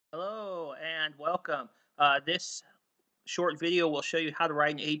Hello and welcome. This short video will show you how to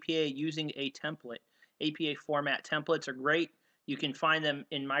write an APA using a template. APA format templates are great. You can find them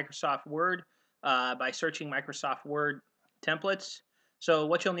in Microsoft Word by searching Microsoft Word templates. So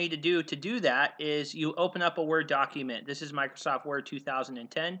what you'll need to do that is you open up a Word document. This is Microsoft Word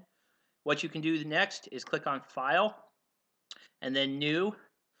 2010. What you can do next is click on File and then New.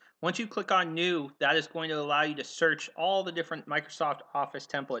 Once you click on New, that is going to allow you to search all the different Microsoft Office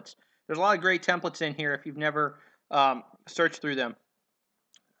templates. There's a lot of great templates in here if you've never searched through them.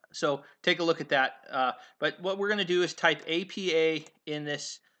 So take a look at that. But what we're going to do is type APA in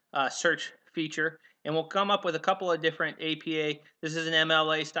this search feature, and we'll come up with a couple of different APA. This is an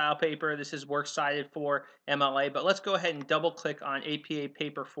MLA style paper. This is works cited for MLA. But let's go ahead and double click on APA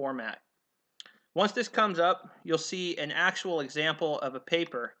paper format. Once this comes up, you'll see an actual example of a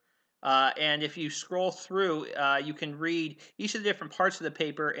paper. And if you scroll through, you can read each of the different parts of the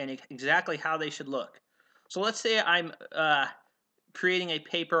paper and exactly how they should look. So let's say I'm creating a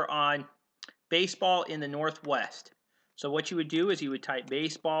paper on baseball in the Northwest. So what you would do is you would type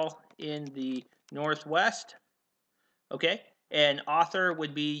baseball in the Northwest, okay? And author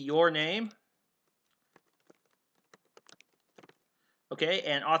would be your name, okay?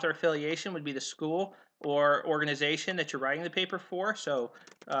 And author affiliation would be the school or organization that you're writing the paper for. So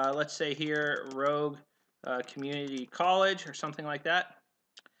let's say here, Rogue Community College or something like that.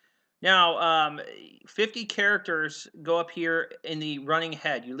 Now, 50 characters go up here in the running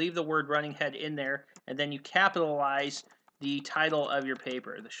head. You leave the word running head in there, and then you capitalize the title of your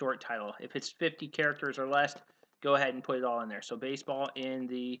paper, the short title. If it's 50 characters or less, go ahead and put it all in there. So baseball in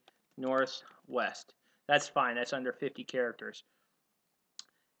the Northwest. That's fine. That's under 50 characters.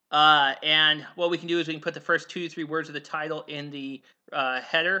 And what we can do is we can put the first 2 to 3 words of the title in the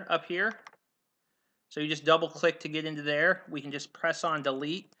header up here. So you just double click to get into there. We can just press on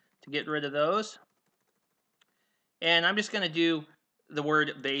delete to get rid of those. And I'm just going to do the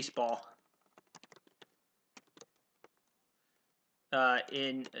word baseball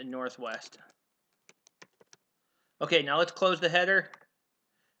in Northwest. Okay, now let's close the header.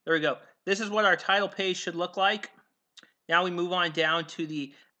 There we go. This is what our title page should look like. Now we move on down to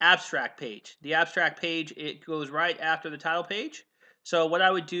the abstract page. The abstract page, it goes right after the title page. So what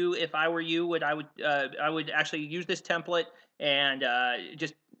I would do if I were you, I would actually use this template and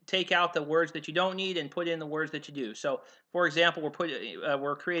just take out the words that you don't need and put in the words that you do. So for example,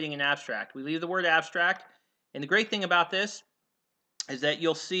 we're creating an abstract. We leave the word abstract, and the great thing about this is that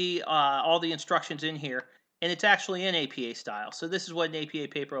you'll see all the instructions in here, and it's actually in APA style. So this is what an APA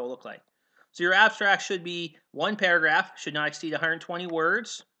paper will look like. So your abstract should be one paragraph, should not exceed 120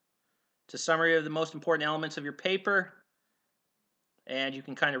 words. It's a summary of the most important elements of your paper, and you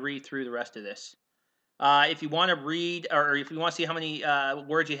can kind of read through the rest of this. If you want to read, or if you want to see how many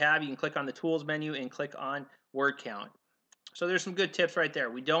words you have, you can click on the Tools menu and click on Word Count. So there's some good tips right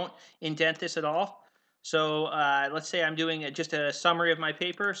there. We don't indent this at all. So let's say I'm doing just a summary of my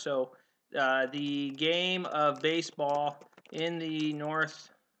paper. So the game of baseball in the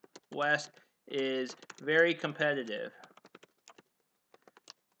Northwest is very competitive.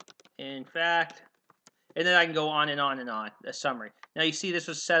 In fact, and then I can go on and on and on, a summary. Now you see this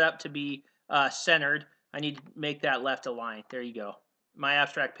was set up to be centered. I need to make that left aligned. There you go. My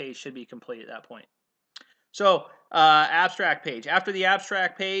abstract page should be complete at that point. So abstract page. After the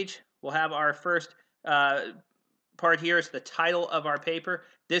abstract page, we'll have our first part here is the title of our paper.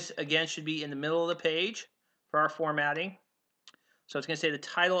 This, again, should be in the middle of the page for our formatting. So it's going to say the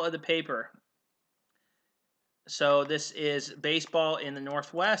title of the paper. So this is Baseball in the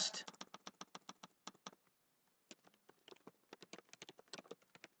Northwest.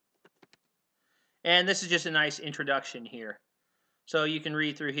 And this is just a nice introduction here. So you can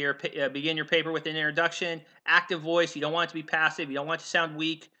read through here, begin your paper with an introduction, active voice. You don't want it to be passive. You don't want it to sound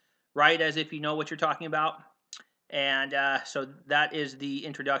weak. Write as if you know what you're talking about. And so that is the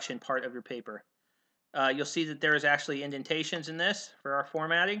introduction part of your paper. You'll see that there is actually indentations in this for our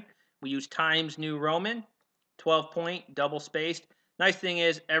formatting. We use Times New Roman, 12-point, double spaced. Nice thing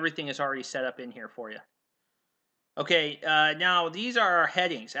is everything is already set up in here for you. Okay, now these are our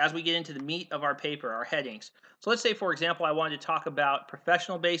headings. As we get into the meat of our paper, our headings. So let's say, for example, I wanted to talk about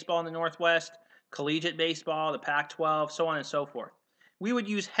professional baseball in the Northwest, collegiate baseball, the Pac-12, so on and so forth. We would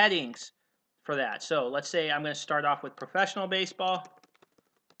use headings for that. So let's say I'm going to start off with professional baseball.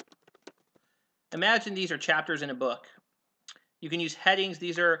 Imagine these are chapters in a book. You can use headings.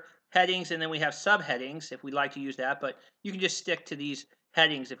 These are headings, and then we have subheadings if we'd like to use that, but you can just stick to these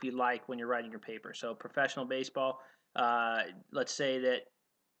headings if you like when you're writing your paper. So professional baseball, let's say that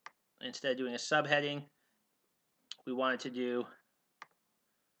instead of doing a subheading, we wanted to do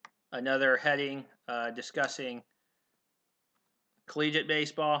another heading discussing collegiate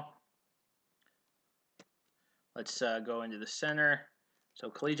baseball. Let's go into the center. So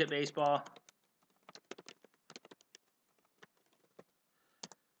collegiate baseball.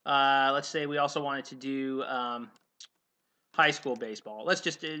 Let's say we also wanted to do high school baseball. Let's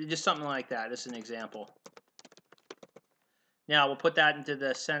just something like that. This is an example. Now we'll put that into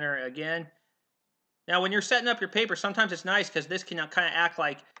the center again. Now when you're setting up your paper, sometimes it's nice because this can kind of act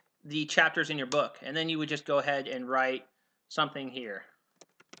like the chapters in your book. And then you would just go ahead and write something here.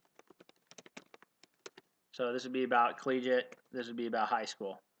 So this would be about collegiate. This would be about high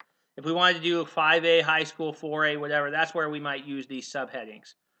school. If we wanted to do 5A, high school, 4A, whatever, that's where we might use these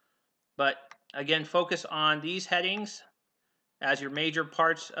subheadings. But again, focus on these headings as your major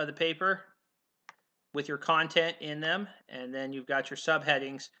parts of the paper with your content in them. And then you've got your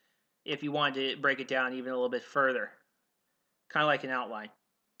subheadings if you wanted to break it down even a little bit further. Kind of like an outline.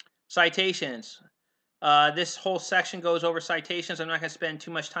 Citations. This whole section goes over citations. I'm not going to spend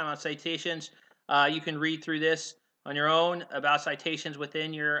too much time on citations. You can read through this on your own about citations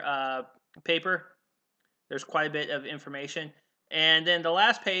within your paper. There's quite a bit of information. And then the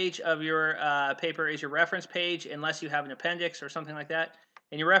last page of your paper is your reference page, unless you have an appendix or something like that.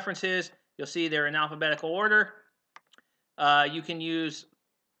 And your references, you'll see they're in alphabetical order. You can use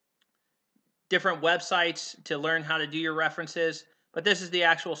different websites to learn how to do your references, but this is the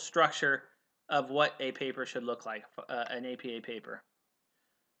actual structure of what a paper should look like, an APA paper.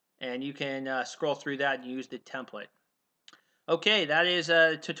 And you can scroll through that and use the template. Okay, that is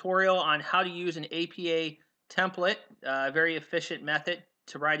a tutorial on how to use an APA template, a very efficient method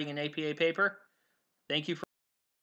to writing an APA paper. Thank you for